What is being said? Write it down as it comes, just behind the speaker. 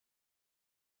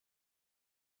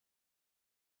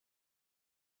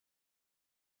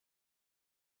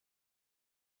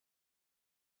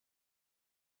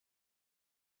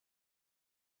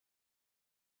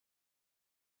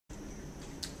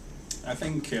I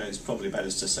think it's probably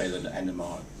better to say that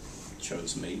NMR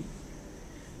chose me,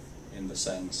 in the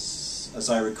sense, as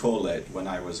I recall it, when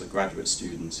I was an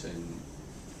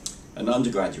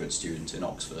undergraduate student in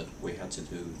Oxford, we had to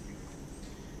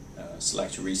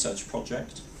select a research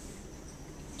project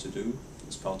to do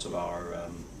as part of our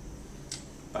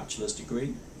bachelor's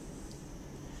degree.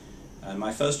 And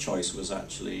my first choice was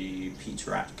actually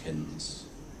Peter Atkins,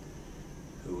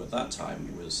 who at that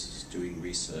time was doing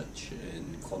research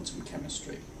in quantum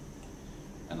chemistry.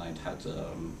 And I'd had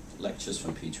lectures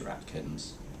from Peter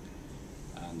Atkins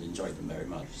and enjoyed them very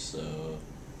much. So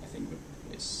I think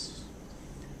it's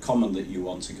common that you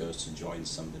want to go to join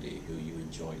somebody who you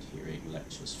enjoyed hearing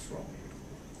lectures from.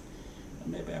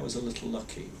 And maybe I was a little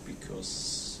lucky,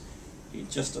 because he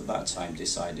just at that time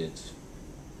decided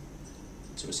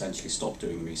to essentially stop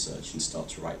doing research and start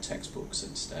to write textbooks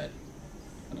instead.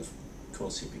 And of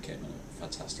course he became a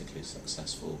fantastically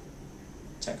successful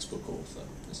textbook author.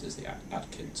 This is the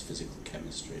Atkins Physical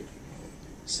Chemistry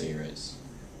series.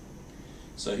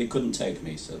 So he couldn't take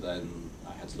me, so then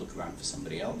I had to look around for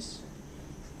somebody else.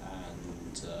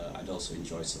 And I'd also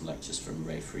enjoyed some lectures from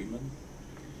Ray Freeman.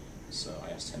 So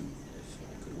I asked him if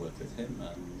I could work with him,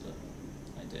 and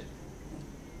I did.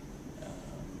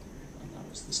 And that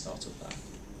was the start of that.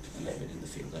 And I've been in the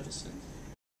field ever since.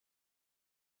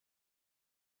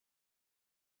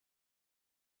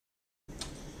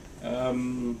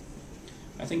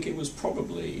 I think it was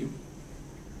probably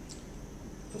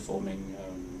performing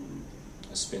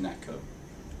a spin echo.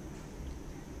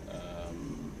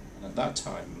 And at that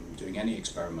time, doing any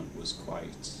experiment was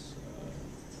quite,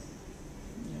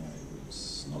 it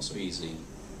was not so easy.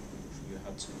 You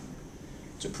had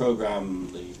to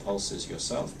program the pulses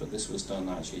yourself, but this was done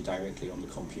actually directly on the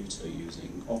computer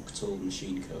using octal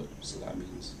machine code. So that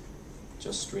means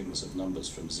just strings of numbers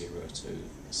from 0 to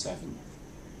 7.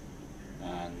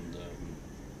 And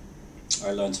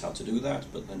I learned how to do that,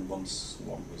 but then once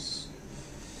one was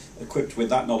equipped with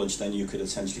that knowledge, then you could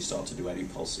essentially start to do any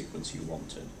pulse sequence you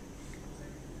wanted.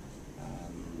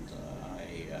 And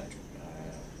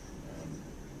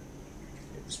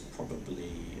it was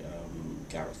probably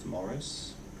Gareth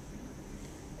Morris,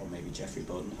 or maybe Jeffrey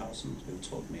Bodenhausen, who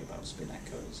taught me about spin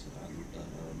echoes, and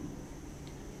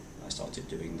I started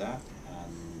doing that.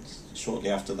 And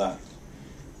shortly after that,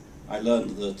 I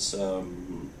learned that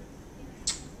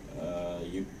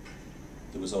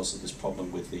there was also this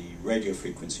problem with the radio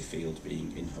frequency field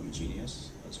being inhomogeneous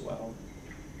as well.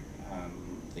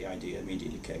 The idea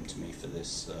immediately came to me for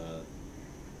this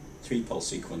 3-pulse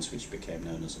sequence, which became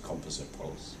known as a composite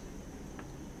pulse.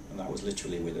 And that was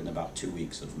literally within about 2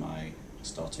 weeks of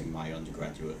starting my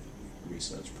undergraduate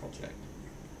research project.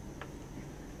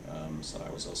 So I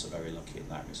was also very lucky in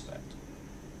that respect.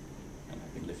 And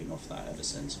I've been living off that ever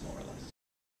since, more or less.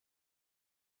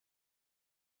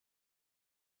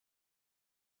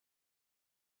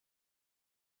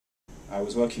 I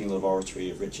was working in the laboratory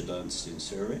of Richard Ernst in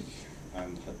Zürich,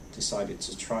 and had decided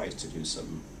to try to do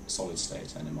some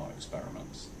solid-state NMR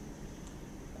experiments.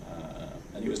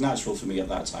 And it was natural for me at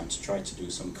that time to try to do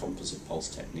some composite pulse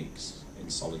techniques in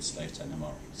solid-state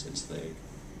NMR, since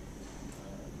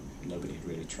nobody had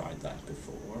really tried that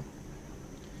before.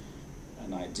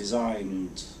 And I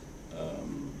designed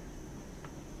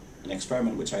an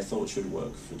experiment which I thought should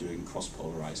work for doing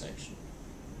cross-polarization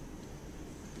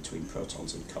between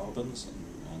protons and carbons,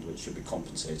 and which should be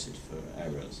compensated for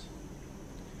errors.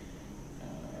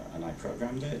 And I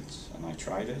programmed it, and I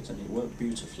tried it, and it worked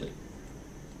beautifully.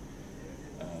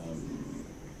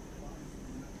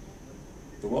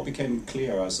 But what became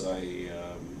clear as I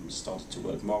started to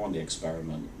work more on the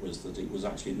experiment was that it was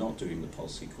actually not doing the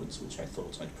pulse sequence which I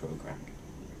thought I'd programmed.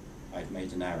 I'd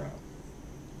made an error.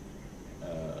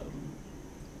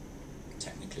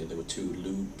 Technically there were 2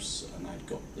 loops, and I'd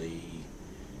got the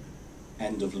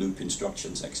end of loop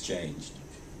instructions exchanged.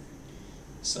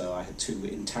 So I had 2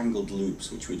 entangled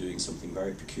loops which were doing something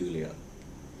very peculiar.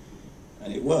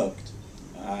 And it worked.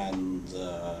 And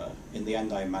in the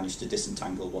end I managed to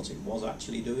disentangle what it was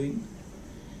actually doing.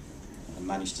 I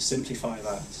managed to simplify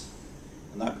that.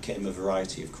 And that became a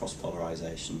variety of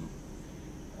cross-polarization,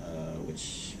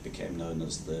 which became known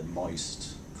as the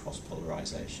moist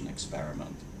cross-polarization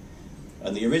experiment.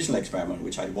 And the original experiment,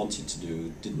 which I wanted to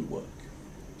do, didn't work.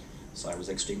 So I was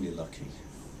extremely lucky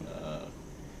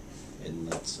in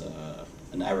that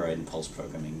an error in pulse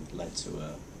programming led to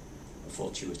a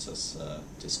fortuitous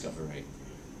discovery.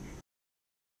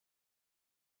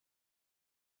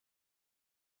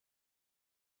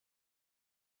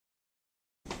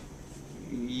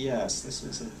 Yes, this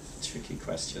was a tricky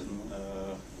question.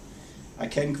 I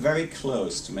came very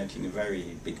close to making a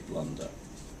very big blunder.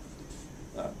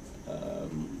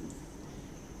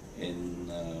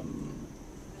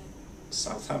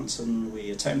 Southampton,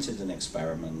 we attempted an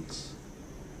experiment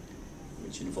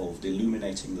which involved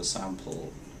illuminating the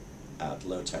sample at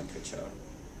low temperature,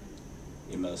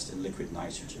 immersed in liquid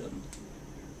nitrogen,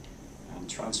 and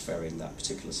transferring that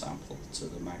particular sample to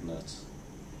the magnet,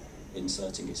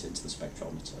 inserting it into the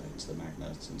spectrometer, into the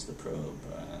magnet, into the probe,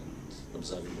 and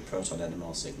observing the proton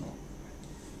NMR signal.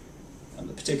 And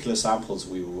the particular samples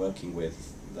we were working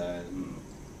with, then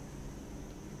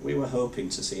we were hoping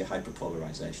to see a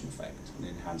hyperpolarization effect, an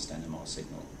enhanced NMR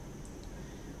signal.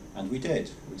 And we did.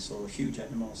 We saw a huge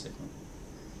NMR signal.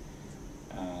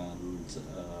 And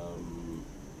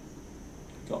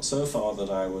got so far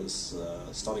that I was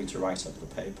starting to write up the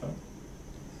paper,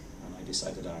 and I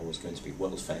decided I was going to be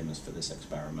world famous for this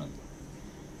experiment.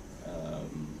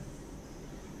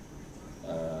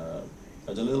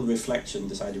 But a little reflection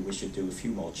decided we should do a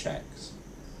few more checks.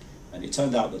 And it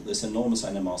turned out that this enormous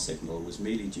NMR signal was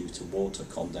merely due to water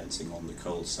condensing on the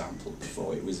cold sample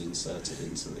before it was inserted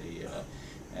into the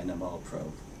NMR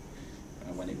probe.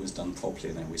 And when it was done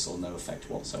properly, then we saw no effect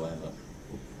whatsoever.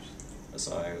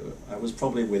 So I was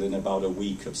probably within about a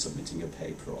week of submitting a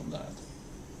paper on that,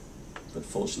 but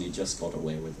fortunately just got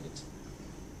away with it.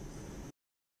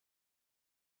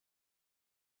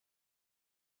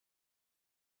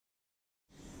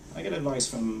 I get advice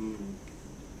from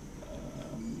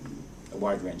a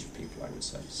wide range of people, I would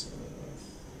say. So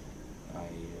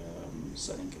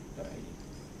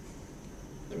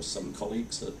there are some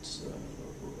colleagues at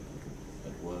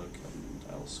work and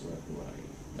elsewhere who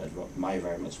I admire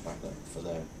very much for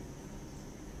their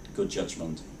good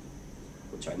judgment,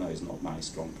 which I know is not my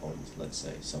strong point, let's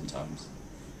say, sometimes.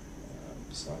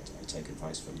 So I take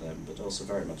advice from them, but also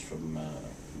very much from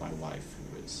my wife,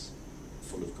 who is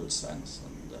full of good sense,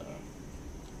 and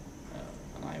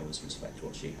I always respect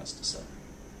what she has to say.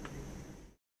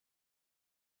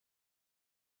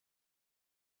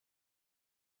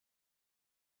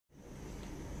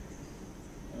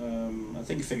 I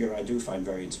think a figure I do find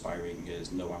very inspiring is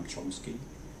Noam Chomsky,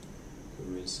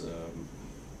 who is a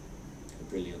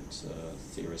brilliant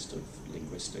theorist of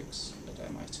linguistics at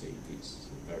MIT. He's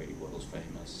very world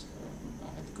famous.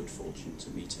 I had the good fortune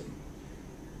to meet him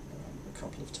a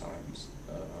couple of times.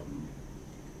 And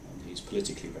he's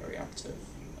politically very active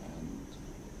and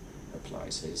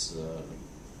applies his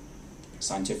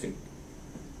scientific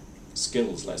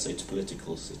skills, let's say, to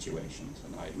political situations,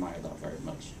 and I admire that very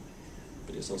much.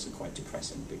 But it's also quite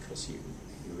depressing because you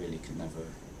really can never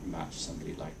match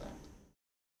somebody like that.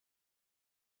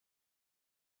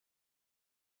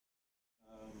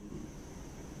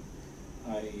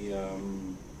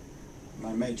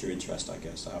 My major interest, I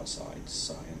guess, outside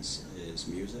science is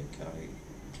music. I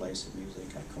play some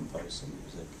music, I compose some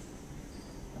music.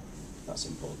 That's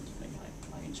important to me.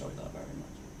 I enjoy that very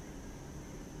much.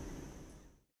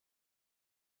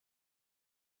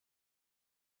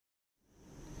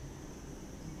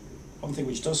 One thing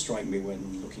which does strike me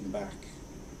when looking back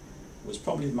was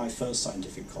probably my first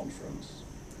scientific conference.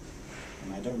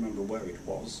 And I don't remember where it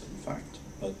was, in fact,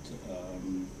 but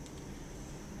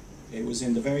it was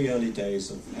in the very early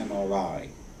days of MRI.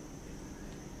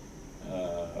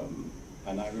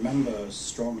 And I remember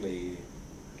strongly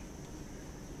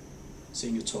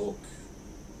seeing a talk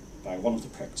by one of the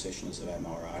practitioners of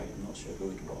MRI, I'm not sure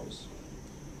who it was.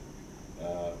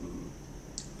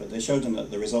 But they showed them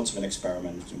that the results of an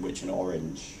experiment in which an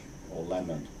orange or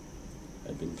lemon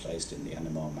had been placed in the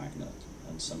NMR magnet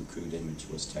and some crude image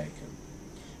was taken.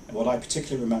 And what I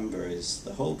particularly remember is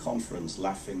the whole conference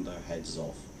laughing their heads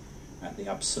off at the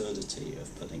absurdity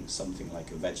of putting something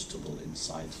like a vegetable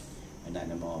inside an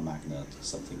NMR magnet,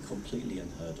 something completely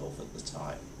unheard of at the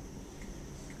time.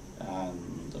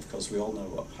 And of course we all know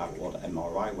what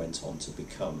MRI went on to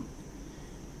become.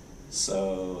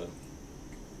 So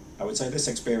I would say this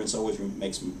experience always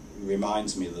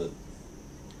reminds me that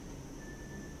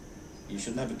you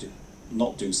should never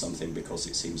not do something because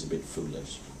it seems a bit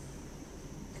foolish.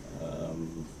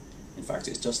 In fact,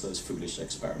 it's just those foolish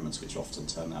experiments which often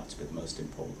turn out to be the most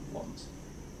important ones.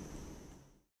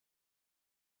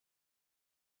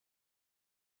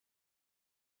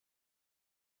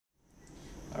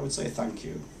 I would say thank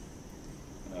you.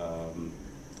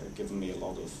 They've given me a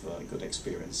lot of good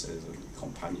experiences and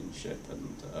companionship,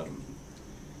 and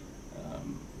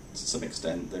to some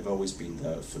extent they've always been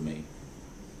there for me,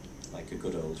 like a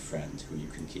good old friend who you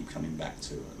can keep coming back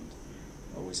to and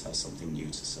always has something new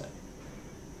to say.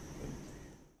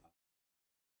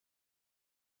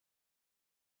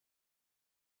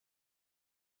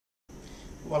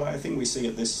 Well, I think we see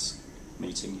at this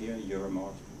meeting here,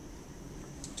 EUROMAR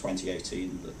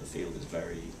 2018, that the field is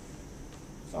very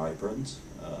vibrant.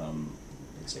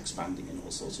 It's expanding in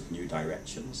all sorts of new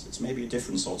directions. It's maybe a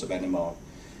different sort of NMR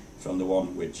from the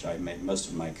one which I made most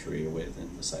of my career with,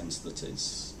 in the sense that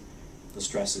the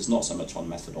stress is not so much on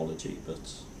methodology,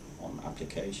 but on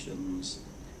applications,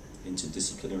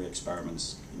 interdisciplinary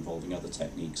experiments involving other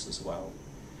techniques as well.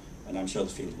 And I'm sure the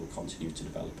field will continue to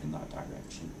develop in that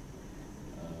direction.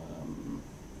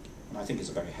 And I think it's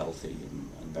a very healthy and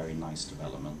very nice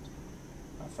development.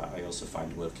 I also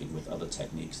find working with other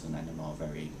techniques than NMR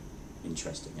very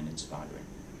interesting and inspiring.